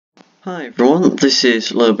Hi everyone, this is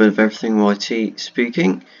a little bit of everything YT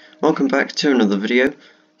speaking. Welcome back to another video.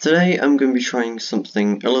 Today I'm going to be trying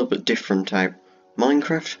something a little bit different out.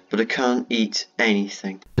 Minecraft, but I can't eat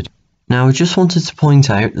anything. Now I just wanted to point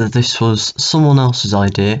out that this was someone else's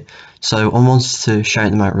idea, so I wanted to shout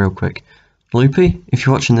them out real quick. Loopy, if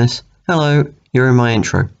you're watching this, hello, you're in my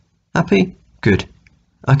intro. Happy? Good.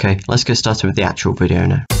 Okay, let's get started with the actual video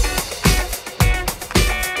now.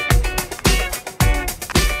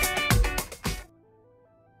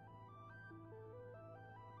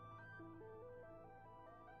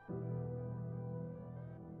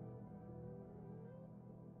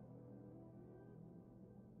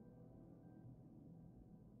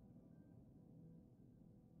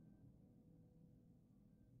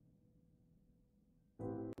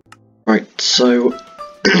 Right, so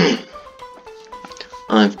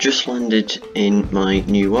I've just landed in my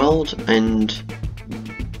new world and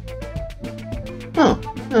oh,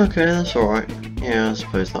 okay, that's alright. Yeah, I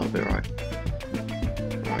suppose that'll be right.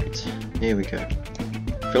 Right, here we go.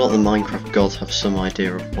 I feel like the Minecraft gods have some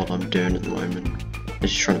idea of what I'm doing at the moment. They're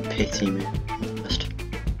just trying to pity me. First.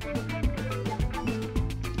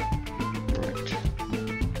 Right.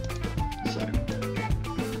 So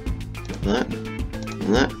that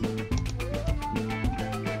and that.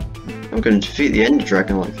 I'm going to defeat the Ender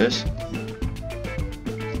Dragon like this.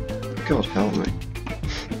 God help me.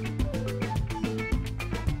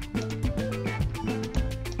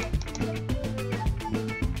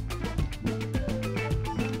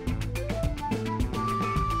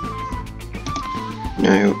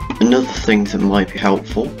 Now, another thing that might be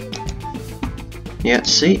helpful. Yeah,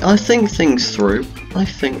 see, I think things through. I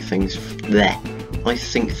think things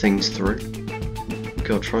through.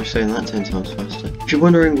 God, try saying that 10 times faster. If you're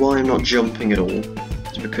wondering why I'm not jumping at all,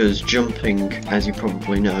 it's because jumping, as you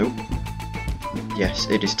probably know, yes,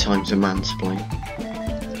 it is time to mansplain.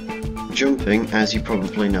 Jumping, as you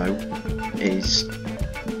probably know, is,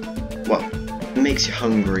 well, it makes you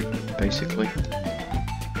hungry, basically.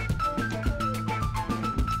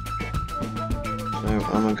 So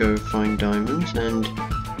I'm gonna go find diamonds and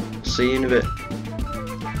see you in a bit.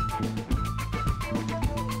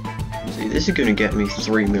 This is going to get me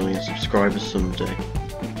 3 million subscribers someday.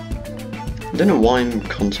 I don't know why I'm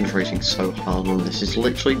concentrating so hard on this, it's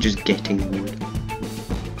literally just getting wood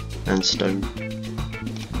and stone.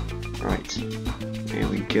 Right, here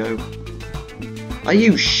we go. Are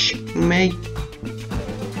you shitting me?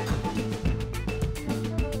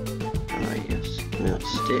 Ah yes, give me that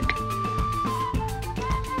stick.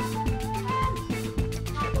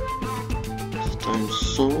 Stone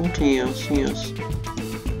sword, yes.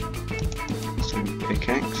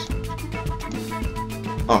 Pickaxe.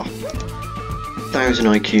 Oh, 1000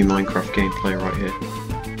 IQ Minecraft gameplay right here.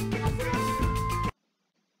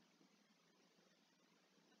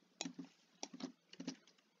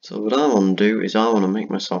 So what I want to do is I want to make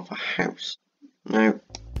myself a house. Now,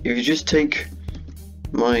 if you just take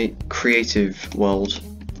my creative world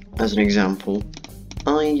as an example,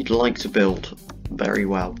 I like to build very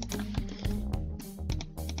well.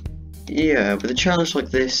 Yeah, with a challenge like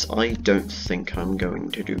this, I don't think I'm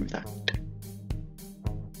going to do that.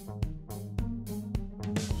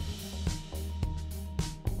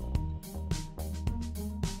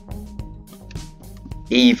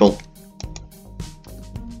 Evil.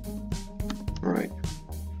 Right.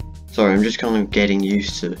 Sorry, I'm just kind of getting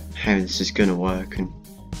used to how this is going to work and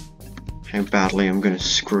how badly I'm going to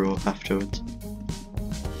screw up afterwards.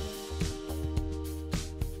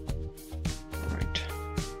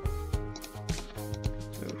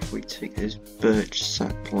 We take this birch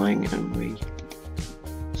sapling and we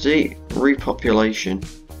see repopulation.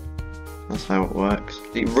 That's how it works.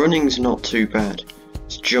 The running's not too bad.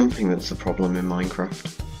 It's jumping that's the problem in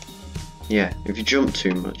Minecraft. Yeah, if you jump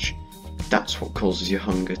too much, that's what causes your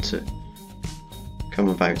hunger to come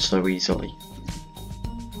about so easily.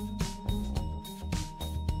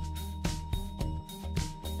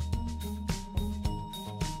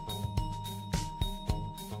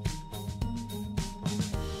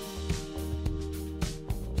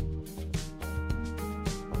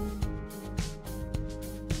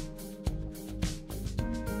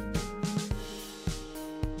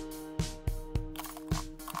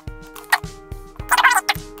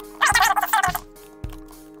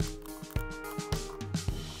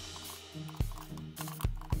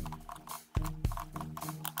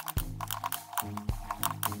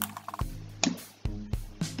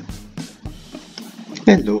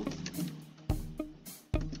 Hello.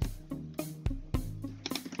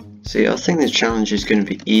 See, I think this challenge is going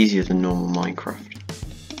to be easier than normal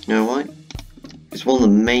Minecraft. You know why? Because one of the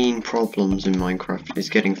main problems in Minecraft is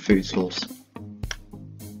getting food source.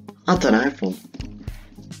 I don't know, Paul.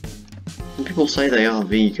 Some people say they are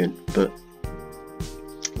vegan, but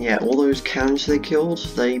yeah, all those cows they killed,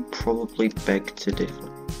 they probably beg to differ.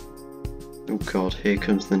 Oh god, here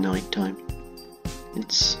comes the night time.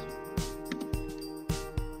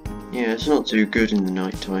 Yeah, it's not too good in the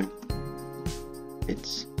night time.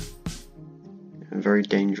 It's very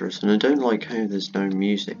dangerous, and I don't like how there's no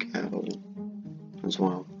music at all as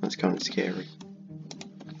well. That's kind of scary.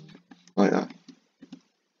 Like that.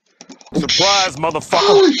 Surprise,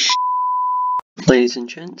 motherfucker! Ladies and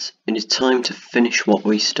gents, it is time to finish what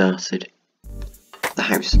we started. The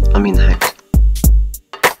house.